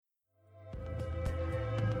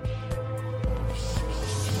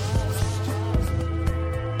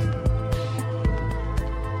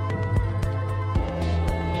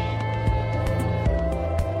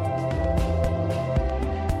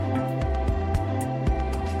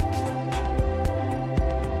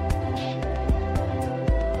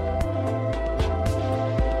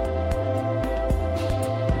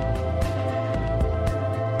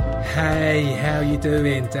Hey, how you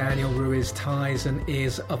doing? Daniel Ruiz Tizon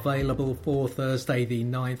is available for Thursday the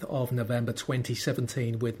 9th of November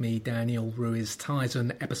 2017 with me, Daniel Ruiz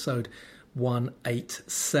Tizon, episode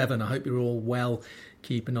 187. I hope you're all well,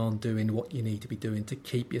 keeping on doing what you need to be doing to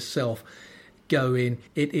keep yourself going.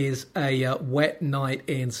 It is a wet night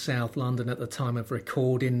in South London at the time of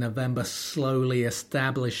recording. November slowly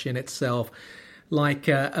establishing itself like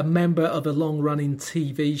a member of a long-running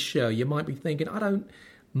TV show. You might be thinking, I don't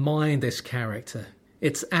mind this character.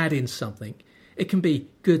 It's adding something. It can be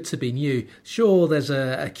good to be new. Sure, there's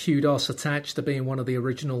a kudos attached to being one of the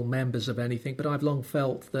original members of anything, but I've long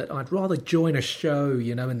felt that I'd rather join a show,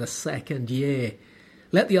 in the second year.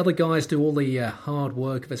 Let the other guys do all the hard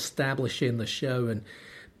work of establishing the show and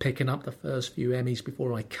picking up the first few Emmys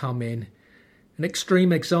before I come in. An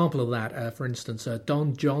extreme example of that, for instance,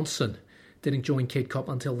 Don Johnson didn't join Kid Cop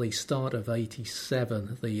until the start of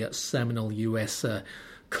 '87, the seminal US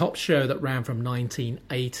cop show that ran from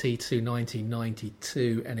 1980 to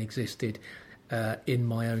 1992 and existed in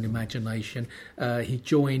my own imagination. He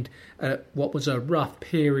joined what was a rough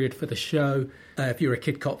period for the show. If you're a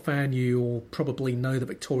Kid Cop fan, you'll probably know the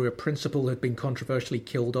Victoria Principal had been controversially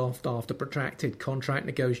killed off after protracted contract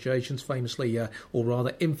negotiations, famously, or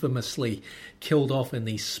rather infamously, killed off in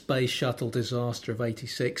the space shuttle disaster of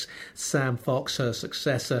 '86. Sam Fox, her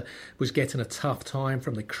successor, was getting a tough time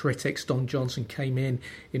from the critics. Don Johnson came in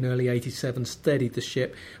early '87, steadied the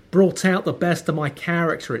ship, brought out the best of my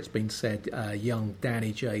character, it's been said, young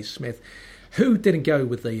Danny J. Smith. Who didn't go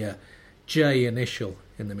with the J initial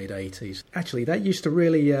in the mid-'80s? Actually, that used to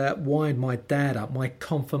really wind my dad up. My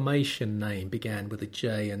confirmation name began with a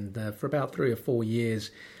J, and for about 3 or 4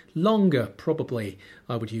 years, longer probably,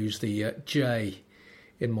 I would use the J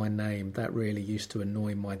in my name. That really used to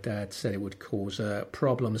annoy my dad, said it would cause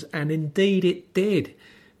problems, and indeed it did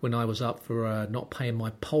when I was up for not paying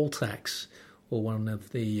my poll tax, or one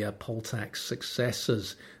of the poll tax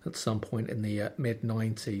successors at some point in the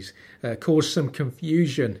mid-'90s. Caused some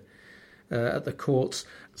confusion at the courts.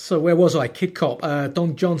 So where was I? Kid Cop.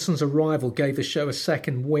 Don Johnson's arrival gave the show a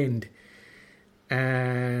second wind.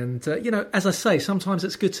 And, as I say, sometimes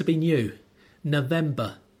it's good to be new.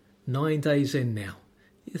 November, 9 days in now.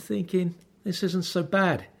 You're thinking, this isn't so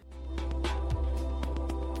bad.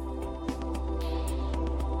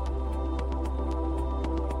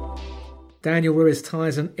 Daniel Ruiz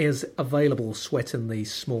Tizon is available, sweating the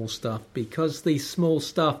small stuff, because the small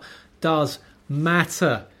stuff does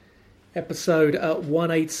matter. Episode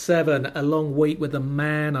 187, a long week with a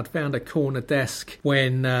man. I'd found a corner desk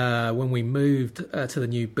when we moved to the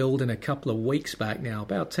new building a couple of weeks back now,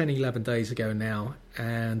 about 10, 11 days ago now.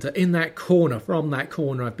 And from that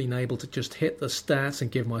corner, I've been able to just hit the stats and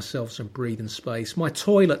give myself some breathing space. My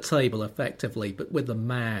toilet table, effectively, but with the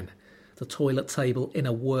man. The toilet table in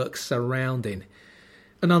a work surrounding.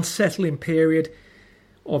 An unsettling period.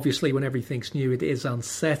 Obviously, when everything's new, it is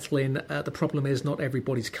unsettling. The problem is not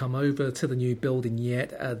everybody's come over to the new building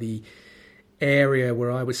yet. The area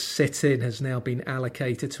where I was sitting has now been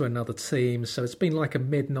allocated to another team. So it's been like a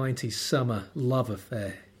mid-'90s summer love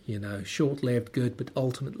affair. Short-lived, good, but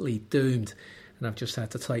ultimately doomed. And I've just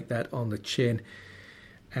had to take that on the chin.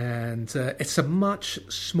 And it's a much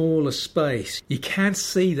smaller space. You can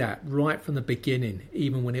see that right from the beginning.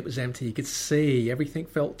 Even when it was empty, you could see everything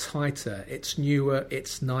felt tighter. It's newer,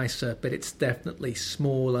 it's nicer, but it's definitely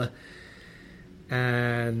smaller.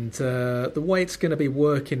 And the way it's going to be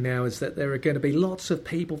working now is that there are going to be lots of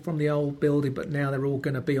people from the old building, but now they're all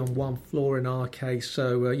going to be on one floor in our case.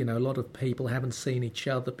 So, a lot of people haven't seen each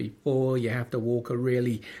other before. You have to walk a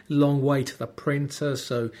really long way to the printer.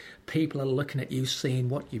 So people are looking at you, seeing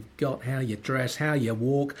what you've got, how you dress, how you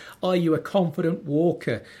walk. Are you a confident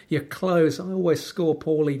walker? Your clothes, I always score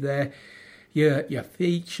poorly there. Your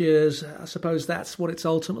features, I suppose that's what it's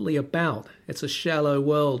ultimately about. It's a shallow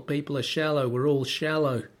world. People are shallow. We're all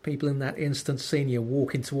shallow. People in that instance seeing you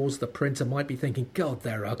walking towards the printer might be thinking, God,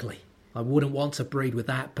 they're ugly. I wouldn't want to breed with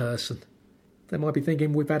that person. They might be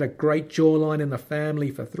thinking, we've had a great jawline in the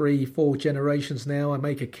family for 3-4 generations now. I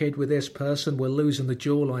make a kid with this person, we're losing the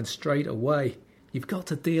jawline straight away. You've got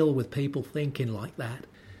to deal with people thinking like that.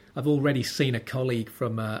 I've already seen a colleague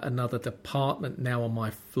from another department now on my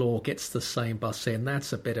floor gets the same bus in.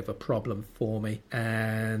 That's a bit of a problem for me.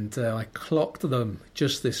 And I clocked them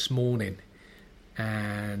just this morning.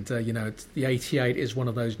 And, the 88 is one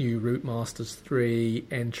of those new Routemasters 3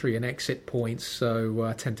 entry and exit points. So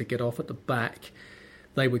I tend to get off at the back.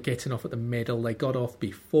 They were getting off at the middle. They got off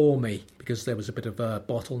before me because there was a bit of a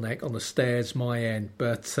bottleneck on the stairs, my end.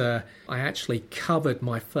 But I actually covered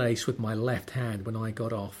my face with my left hand when I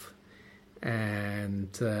got off and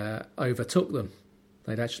overtook them.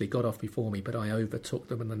 They'd actually got off before me, but I overtook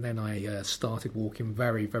them, and then I started walking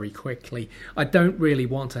very, very quickly. I don't really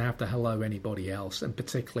want to have to hello anybody else, and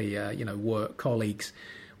particularly, work colleagues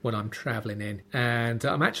when I'm travelling in. And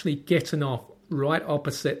I'm actually getting off right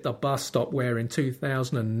opposite the bus stop where in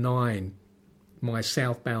 2009, my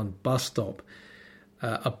southbound bus stop,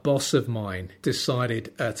 a boss of mine decided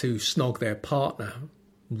to snog their partner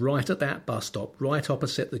right at that bus stop, right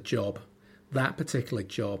opposite the job, that particular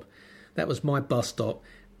job. That was my bus stop,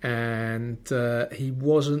 and he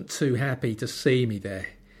wasn't too happy to see me there.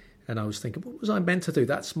 And I was thinking, what was I meant to do?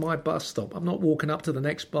 That's my bus stop. I'm not walking up to the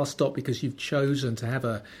next bus stop because you've chosen to have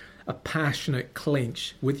a passionate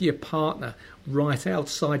clinch with your partner right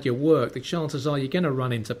outside your work. The chances are you're going to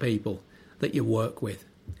run into people that you work with.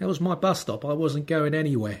 That was my bus stop. I wasn't going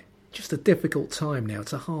anywhere. Just a difficult time now.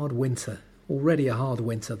 It's a hard winter. Already a hard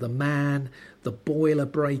winter. The man, the boiler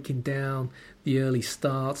breaking down, the early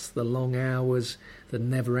starts, the long hours, the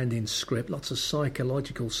never-ending script, lots of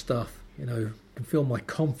psychological stuff. I can feel my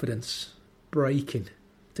confidence breaking,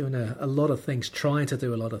 doing a lot of things, trying to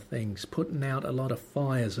do a lot of things, putting out a lot of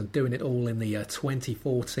fires and doing it all in the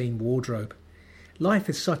 2014 wardrobe. Life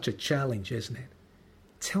is such a challenge, isn't it?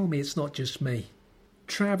 Tell me it's not just me.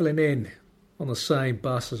 Travelling in on the same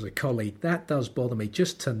bus as a colleague, that does bother me.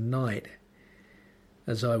 Just tonight,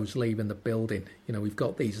 as I was leaving the building, we've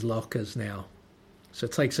got these lockers now. So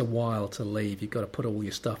it takes a while to leave. You've got to put all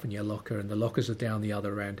your stuff in your locker, and the lockers are down the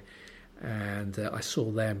other end. And I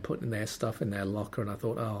saw them putting their stuff in their locker, and I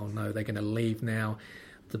thought, oh no, they're going to leave now.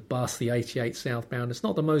 The bus, the 88 southbound, it's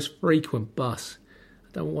not the most frequent bus.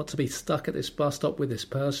 I don't want to be stuck at this bus stop with this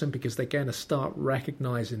person because they're going to start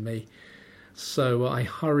recognising me. So I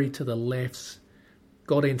hurried to the lifts,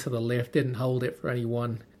 got into the lift, didn't hold it for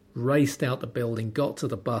anyone, raced out the building, got to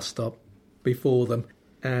the bus stop before them,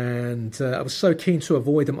 and I was so keen to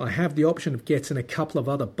avoid them. I have the option of getting a couple of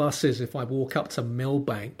other buses if I walk up to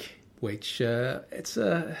Millbank, which it's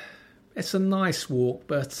a nice walk,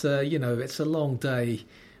 but it's a long day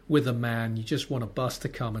with a man. You just want a bus to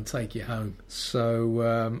come and take you home.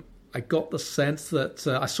 So I got the sense that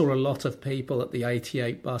I saw a lot of people at the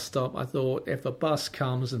 88 bus stop. I thought if a bus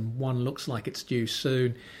comes and one looks like it's due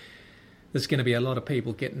soon, there's going to be a lot of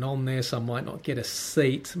people getting on this. I might not get a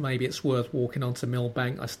seat. Maybe it's worth walking onto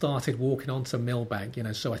Millbank. I started walking onto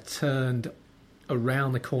Millbank, so I turned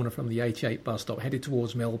around the corner from the 88 bus stop, headed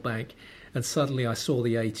towards Millbank, and suddenly I saw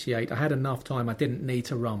the 88. I had enough time. I didn't need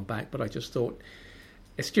to run back, but I just thought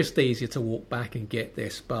it's just easier to walk back and get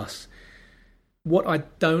this bus. What I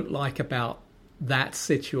don't like about that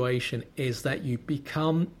situation is that you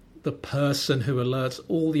become the person who alerts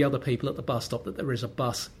all the other people at the bus stop that there is a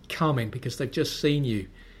bus coming because they've just seen you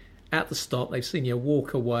at the stop, they've seen you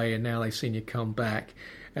walk away, and now they've seen you come back,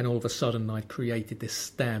 and all of a sudden I created this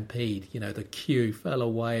stampede. The queue fell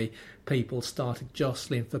away, people started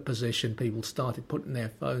jostling for position, people started putting their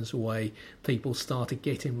phones away, people started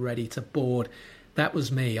getting ready to board. That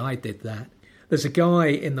was me, I did that. There's a guy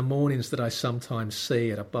in the mornings that I sometimes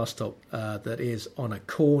see at a bus stop that is on a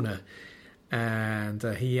corner, and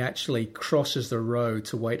he actually crosses the road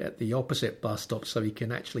to wait at the opposite bus stop so he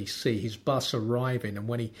can actually see his bus arriving. And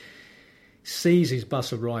when he sees his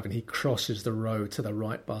bus arriving, he crosses the road to the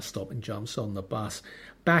right bus stop and jumps on the bus.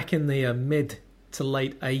 Back in the mid to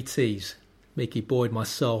late 80s, Mickey Boyd,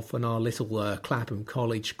 myself, and our little Clapham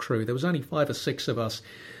College crew, there was only 5 or 6 of us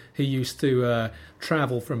who used to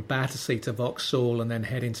travel from Battersea to Vauxhall and then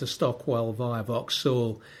head into Stockwell via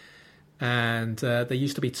Vauxhall. And there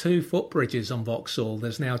used to be 2 footbridges on Vauxhall.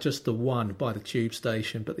 There's now just the one by the tube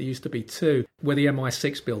station, but there used to be 2 where the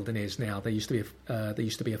MI6 building is now. There used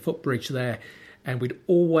to be a footbridge there, and we'd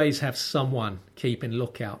always have someone keeping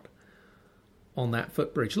lookout on that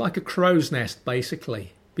footbridge, like a crow's nest,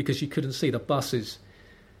 basically, because you couldn't see the buses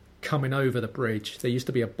coming over the bridge. There used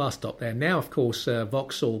to be a bus stop there. Now, of course,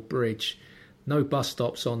 Vauxhall Bridge, no bus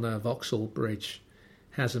stops on the Vauxhall Bridge.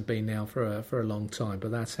 Hasn't been now for a long time,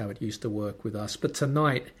 but that's how it used to work with us. But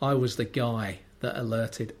tonight, I was the guy that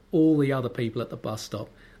alerted all the other people at the bus stop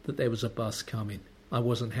that there was a bus coming. I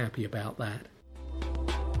wasn't happy about that.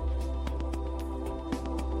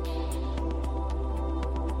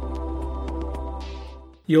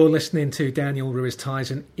 You're listening to Daniel Ruiz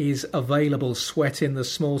Tizon is available. Sweating the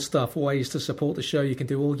small stuff. Ways to support the show. You can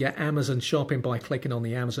do all your Amazon shopping by clicking on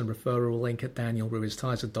the Amazon referral link at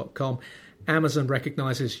danielruiztizon.com. Amazon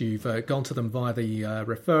recognizes you've gone to them via the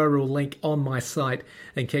referral link on my site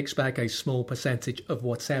and kicks back a small percentage of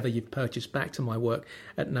whatever you've purchased back to my work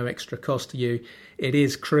at no extra cost to you. It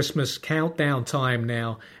is Christmas countdown time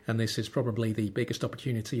now, and this is probably the biggest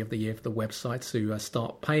opportunity of the year for the website to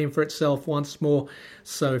start paying for itself once more.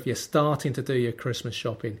 So if you're starting to do your Christmas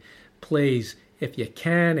shopping, please, if you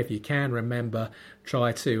can, remember,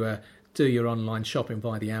 try to do your online shopping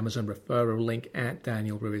via the Amazon referral link at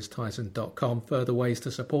danielruiztizon.com. Further ways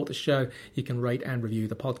to support the show, you can rate and review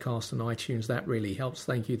the podcast on iTunes. That really helps.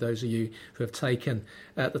 Thank you, those of you who have taken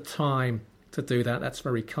the time to do that. That's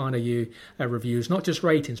very kind of you. Reviews, not just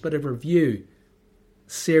ratings, but a review.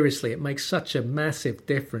 Seriously, it makes such a massive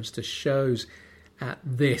difference to shows at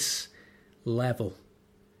this level.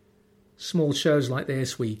 Small shows like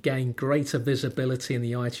this, we gain greater visibility in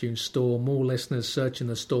the iTunes store. More listeners searching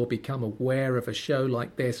the store become aware of a show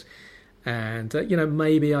like this. And,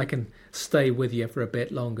 maybe I can stay with you for a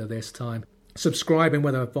bit longer this time. Subscribing,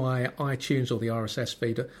 whether via iTunes or the RSS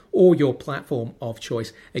feed or your platform of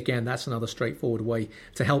choice. Again, that's another straightforward way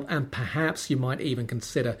to help. And perhaps you might even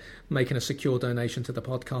consider making a secure donation to the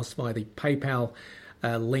podcast via the PayPal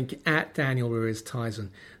link at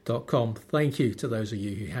danielruiztizon.com. Thank you to those of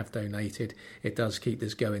you who have donated. It does keep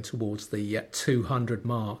this going towards the 200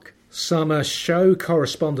 mark. Summer show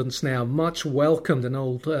correspondents now. Much welcomed an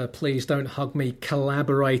old Please Don't Hug Me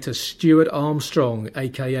collaborator, Stuart Armstrong,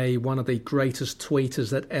 a.k.a. one of the greatest tweeters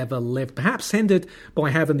that ever lived. Perhaps hindered by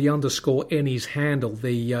having the underscore in his handle.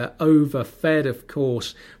 The overfed, of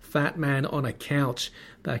course, fat man on a couch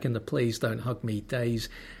back in the Please Don't Hug Me days.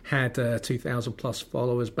 Had 2,000 plus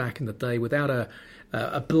followers back in the day without a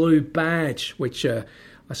blue badge, which I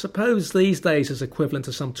suppose these days is equivalent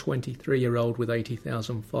to some 23-year-old with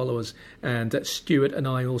 80,000 followers. And Stuart and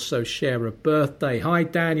I also share a birthday. Hi,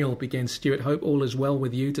 Daniel, begins Stuart. Hope all is well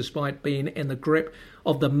with you despite being in the grip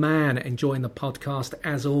of the man. Enjoying the podcast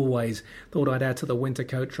as always. Thought I'd add to the winter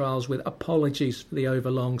coat trials with apologies for the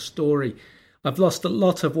overlong story. I've lost a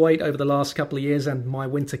lot of weight over the last couple of years and my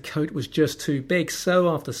winter coat was just too big. So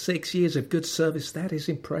after 6 years of good service, that is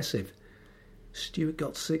impressive. Stuart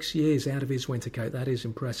got 6 years out of his winter coat. That is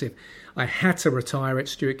impressive. I had to retire it,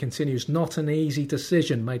 Stuart continues. Not an easy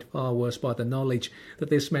decision, made far worse by the knowledge that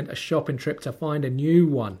this meant a shopping trip to find a new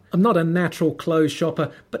one. I'm not a natural clothes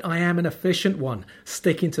shopper, but I am an efficient one.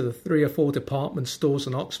 Sticking to the 3 or 4 department stores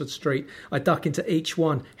on Oxford Street, I duck into each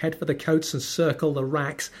one, head for the coats and circle the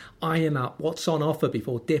racks, iron up what's on offer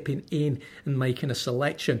before dipping in and making a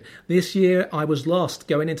selection. This year I was lost,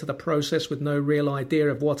 going into the process with no real idea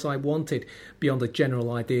of what I wanted, beyond a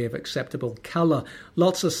general idea of acceptable colour.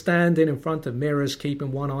 Lots of standing in front of mirrors,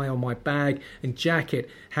 keeping one eye on my bag and jacket,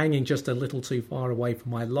 hanging just a little too far away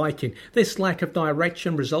from my liking. This lack of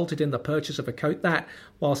direction resulted in the purchase of a coat that,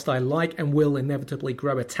 whilst I like and will inevitably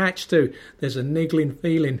grow attached to, there's a niggling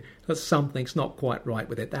feeling that something's not quite right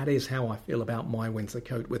with it. That is how I feel about my winter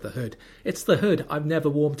coat with the hood. It's the hood. I've never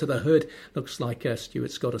warmed to the hood. Looks like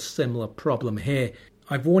Stuart's got a similar problem here.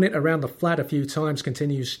 I've worn it around the flat a few times,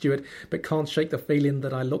 continues Stuart, but can't shake the feeling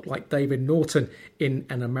that I look like David Norton in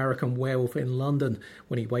An American Werewolf in London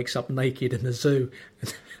when he wakes up naked in the zoo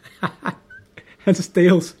and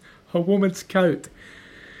steals a woman's coat.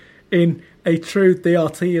 In a true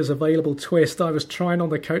DRT is available twist, I was trying on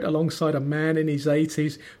the coat alongside a man in his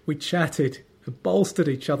 80s. We chatted and bolstered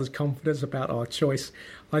each other's confidence about our choice.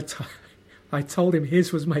 I told him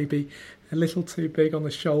his was maybe a little too big on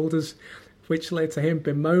the shoulders, which led to him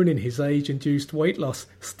bemoaning his age-induced weight loss.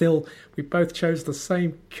 Still, we both chose the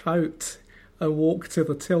same coat and walked to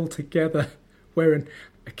the till together, wearing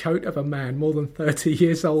a coat of a man more than 30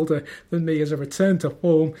 years older than me as a return to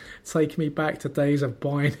form, taking me back to days of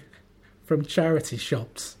buying from charity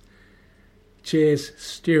shops. Cheers,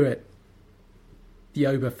 Stuart. The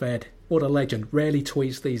overfed. What a legend. Rarely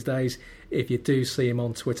tweets these days. If you do see him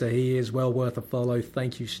on Twitter, he is well worth a follow.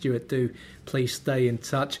 Thank you, Stuart. Do please stay in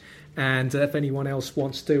touch. And if anyone else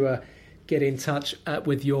wants to get in touch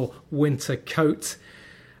with your winter coat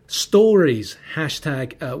stories,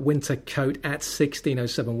 hashtag wintercoat at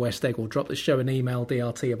 1607 West Egg, or drop the show an email,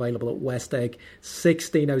 DRT available at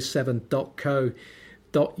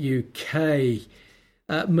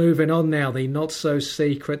westegg1607.co.uk. Moving on now, the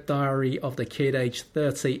not-so-secret diary of the kid aged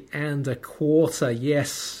 30 and a quarter.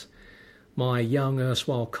 Yes, my young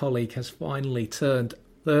erstwhile colleague has finally turned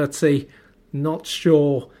 30. Not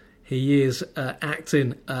sure he is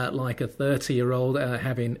acting like a 30-year-old,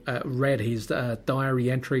 having read his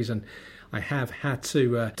diary entries, and I have had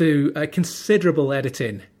to do considerable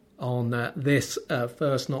editing on this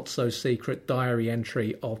first not-so-secret diary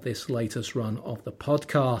entry of this latest run of the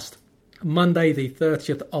podcast. Monday the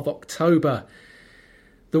 30th of October.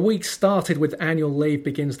 The week started with annual leave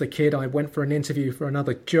begins the kid. I went for an interview for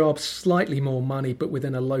another job, slightly more money, but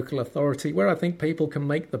within a local authority where I think people can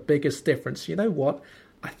make the biggest difference. You know what?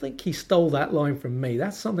 I think he stole that line from me.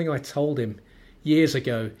 That's something I told him years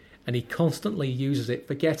ago, and he constantly uses it,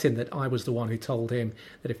 forgetting that I was the one who told him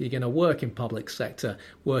that if you're going to work in public sector,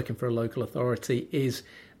 working for a local authority is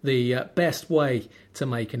the best way to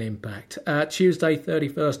make an impact. Tuesday,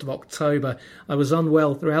 31st of October, I was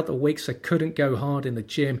unwell throughout the week, so couldn't go hard in the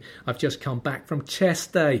gym. I've just come back from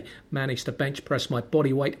chest day, managed to bench press my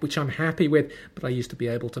body weight, which I'm happy with, but I used to be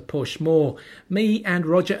able to push more. Me and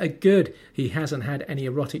Roger are good. He hasn't had any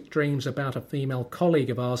erotic dreams about a female colleague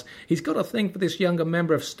of ours. He's got a thing for this younger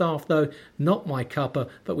member of staff, though, not my cuppa,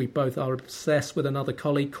 but we both are obsessed with another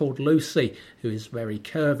colleague called Lucy, who is very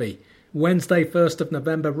curvy. Wednesday, 1st of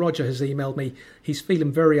November, Roger has emailed me. He's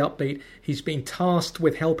feeling very upbeat. He's been tasked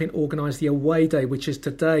with helping organise the away day, which is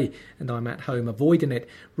today, and I'm at home avoiding it.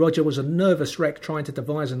 Roger was a nervous wreck trying to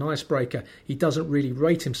devise an icebreaker. He doesn't really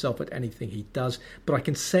rate himself at anything he does, but I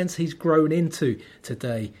can sense he's grown into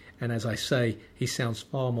today. And as I say, he sounds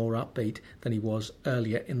far more upbeat than he was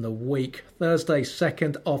earlier in the week. Thursday,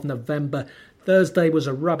 2nd of November. Thursday was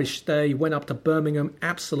a rubbish day. Went up to Birmingham.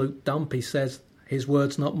 Absolute dump, he says. His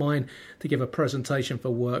words, not mine, to give a presentation for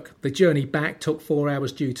work. The journey back took 4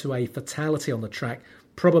 hours due to a fatality on the track.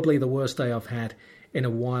 Probably the worst day I've had in a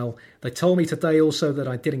while. They told me today also that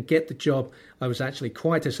I didn't get the job. I was actually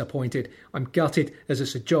quite disappointed. I'm gutted, as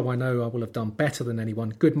it's a job I know I will have done better than anyone.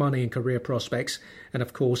 Good money and career prospects. And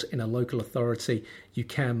of course, in a local authority, you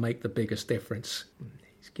can make the biggest difference.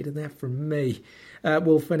 He's getting that from me.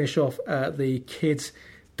 We'll finish off the kids'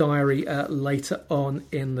 diary later on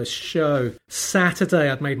in the show. Saturday,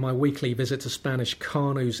 I'd made my weekly visit to Spanish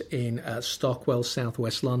Canoes in Stockwell,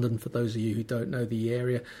 southwest London. For those of you who don't know the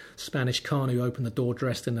area, Spanish Canoe opened the door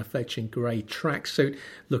dressed in a fetching grey tracksuit,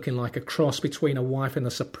 looking like a cross between a wife in The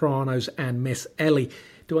Sopranos and Miss Ellie.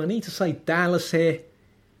 Do I need to say Dallas here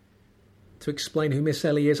to explain who Miss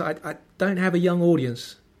Ellie is? I don't have a young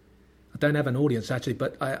audience. I don't have an audience, actually,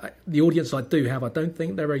 but the audience I do have, I don't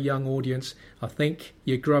think they're a young audience. I think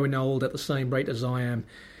you're growing old at the same rate as I am.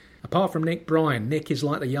 Apart from Nick Bryan. Nick is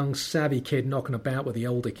like the young, savvy kid knocking about with the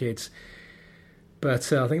older kids.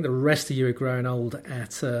 But I think the rest of you are growing old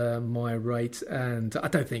at my rate, and I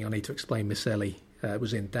don't think I need to explain Miss Ellie. It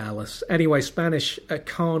was in Dallas. Anyway, Spanish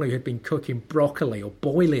Canoe had been cooking broccoli, or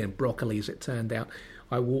boiling broccoli as it turned out.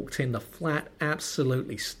 I walked in, the flat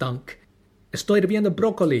absolutely stunk. Estoy hirviendo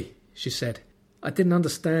broccoli, she said. I didn't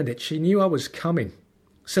understand it. She knew I was coming.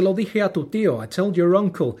 Se lo dije a tu tío. I told your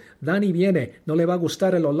uncle. Danny viene. No le va a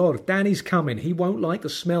gustar el olor. Danny's coming. He won't like the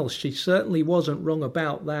smell. She certainly wasn't wrong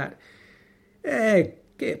about that.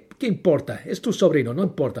 ¿Qué importa? Es tu sobrino. No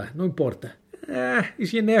importa. No importa.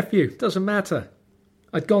 He's your nephew. Doesn't matter.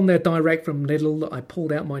 I'd gone there direct from Lidl. I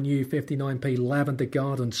pulled out my new 59p lavender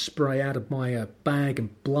garden spray out of my bag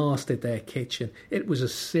and blasted their kitchen. It was a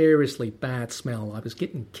seriously bad smell. I was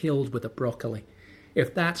getting killed with the broccoli.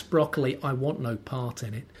 If that's broccoli, I want no part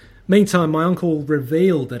in it. Meantime, my uncle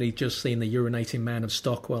revealed that he'd just seen the urinating man of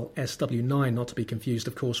Stockwell SW9, not to be confused,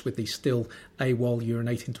 of course, with the still AWOL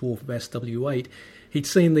urinating dwarf of SW8. He'd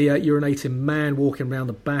seen the urinating man walking around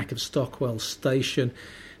the back of Stockwell station.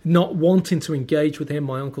 Not wanting to engage with him,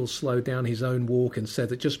 my uncle slowed down his own walk and said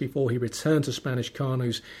that just before he returned to Spanish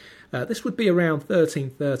Canoes, this would be around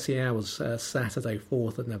 13:30 hours, Saturday,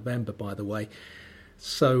 4th of November, by the way.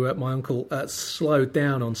 So my uncle slowed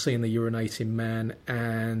down on seeing the urinating man,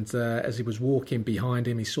 and as he was walking behind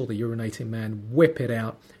him, he saw the urinating man whip it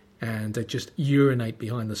out and just urinate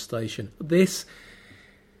behind the station. This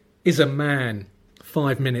is a man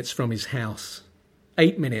 5 minutes from his house.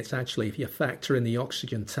 8 minutes, actually, if you factor in the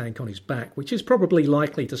oxygen tank on his back, which is probably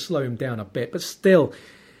likely to slow him down a bit. But still,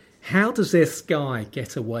 how does this guy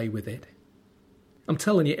get away with it? I'm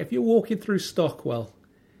telling you, if you're walking through Stockwell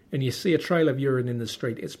and you see a trail of urine in the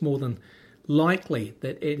street, it's more than likely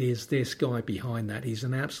that it is this guy behind that. He's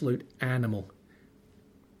an absolute animal.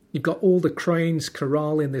 You've got all the cranes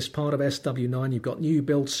corralling this part of SW9. You've got new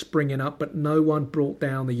builds springing up, but no one brought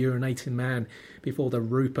down the urinating man before the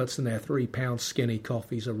Ruperts and their £3 skinny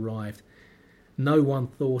coffees arrived. No one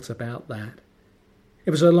thought about that.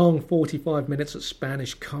 It was a long 45 minutes at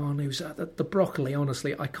Spanish Canoes. The broccoli,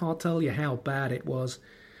 honestly, I can't tell you how bad it was.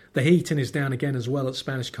 The heating is down again as well at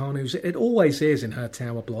Spanish Canoes. It always is in her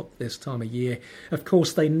tower block this time of year. Of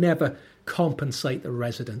course, they never compensate the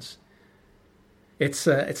residents. It's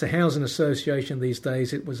a housing association these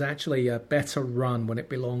days. It was actually a better run when it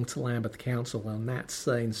belonged to Lambeth Council, and that's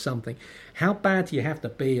saying something. How bad do you have to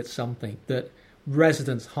be at something that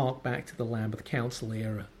residents hark back to the Lambeth Council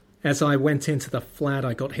era. As I went into the flat,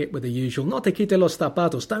 I got hit with the usual, "No te quite los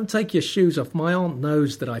zapatos, don't take your shoes off." My aunt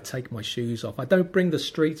knows that I take my shoes off. I don't bring the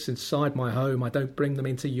streets inside my home. I don't bring them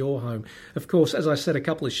into your home. Of course, as I said a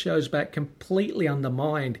couple of shows back, completely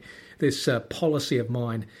undermined this policy of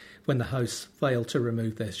mine when the hosts fail to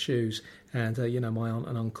remove their shoes. And, my aunt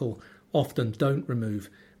and uncle often don't remove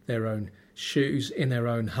their own shoes in their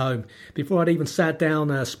own home. Before I'd even sat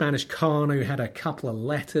down, a Spanish Carnu had a couple of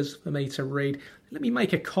letters for me to read. "Let me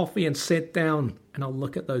make a coffee and sit down, and I'll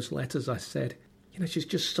look at those letters," I said. She's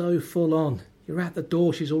just so full on. You're at the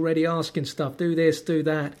door, she's already asking stuff, do this, do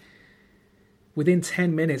that. Within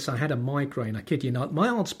 10 minutes, I had a migraine, I kid you not. My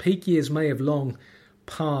aunt's peak years may have long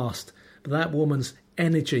passed, but that woman's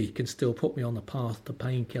energy can still put me on the path to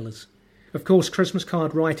painkillers. Of course, Christmas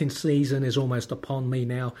card writing season is almost upon me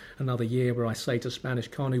now. Another year where I say to Spanish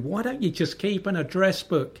Carnu, "Why don't you just keep an address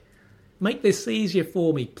book? Make this easier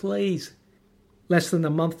for me, please." Less than a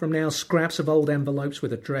month from now, scraps of old envelopes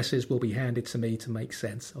with addresses will be handed to me to make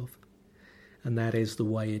sense of. And that is the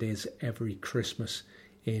way it is every Christmas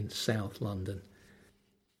in South London.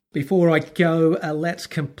 Before I go, let's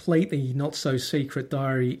complete the not-so-secret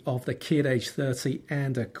diary of the kid aged 30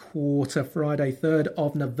 and a quarter. Friday, 3rd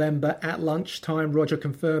of November at lunchtime, Roger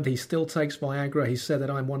confirmed he still takes Viagra. He said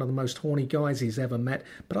that I'm one of the most horny guys he's ever met,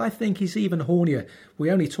 but I think he's even hornier.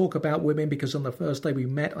 We only talk about women because on the first day we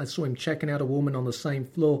met, I saw him checking out a woman on the same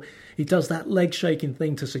floor. He does that leg-shaking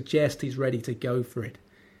thing to suggest he's ready to go for it.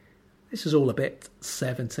 This is all a bit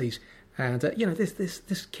 70s. And,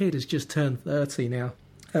 this kid has just turned 30 now.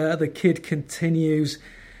 The kid continues.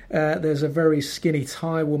 There's a very skinny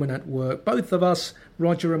Thai woman at work. Both of us,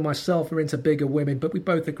 Roger and myself, are into bigger women, but we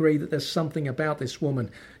both agree that there's something about this woman.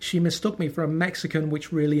 She mistook me for a Mexican,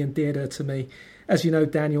 which really endeared her to me. As you know,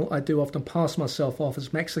 Daniel, I do often pass myself off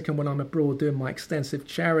as Mexican when I'm abroad doing my extensive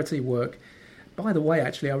charity work. By the way,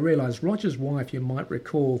 actually, I realised Roger's wife, you might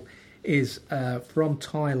recall, is from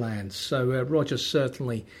Thailand. So Roger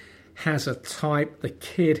certainly has a type. The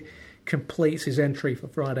kid completes his entry for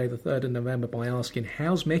Friday the 3rd of November by asking,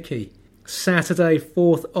 "How's Mickey?" Saturday,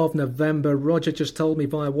 4th of November, Roger just told me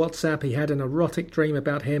via WhatsApp he had an erotic dream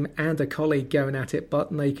about him and a colleague going at it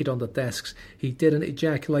butt naked on the desks. He didn't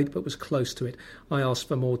ejaculate but was close to it. I asked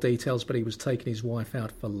for more details, but he was taking his wife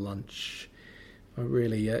out for lunch. I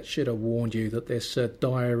really should have warned you that this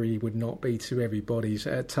diary would not be to everybody's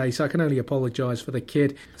taste. I can only apologise for the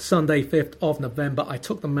kid. Sunday, 5th of November, I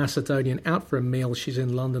took the Macedonian out for a meal. She's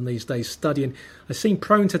in London these days studying. I seem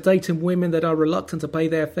prone to dating women that are reluctant to pay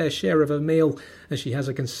their fair share of a meal, and she has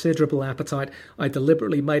a considerable appetite. I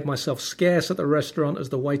deliberately made myself scarce at the restaurant as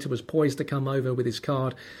the waiter was poised to come over with his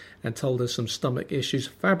card and told her some stomach issues,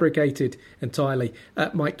 fabricated entirely,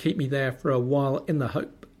 might keep me there for a while in the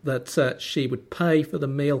hope that she would pay for the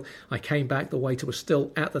meal. I came back, the waiter was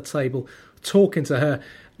still at the table talking to her.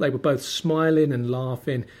 They were both smiling and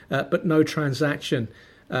laughing, but no transaction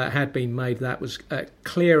had been made. That was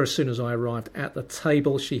clear as soon as I arrived at the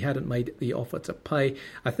table. She hadn't made the offer to pay.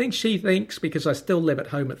 I think she thinks because I still live at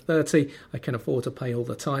home at 30, I can afford to pay all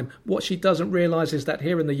the time. What she doesn't realise is that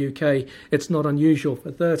here in the UK, it's not unusual for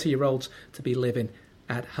 30-year-olds to be living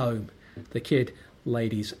at home. The kid,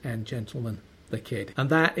 ladies and gentlemen. The kid. And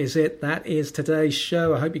that is it. That is today's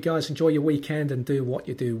show. I hope you guys enjoy your weekend and do what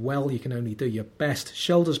you do well. You can only do your best.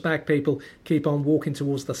 Shoulders back, people. Keep on walking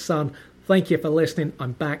towards the sun. Thank you for listening.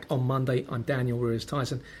 I'm back on Monday. I'm Daniel Ruiz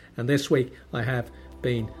Tizon, and this week I have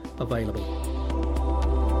been available.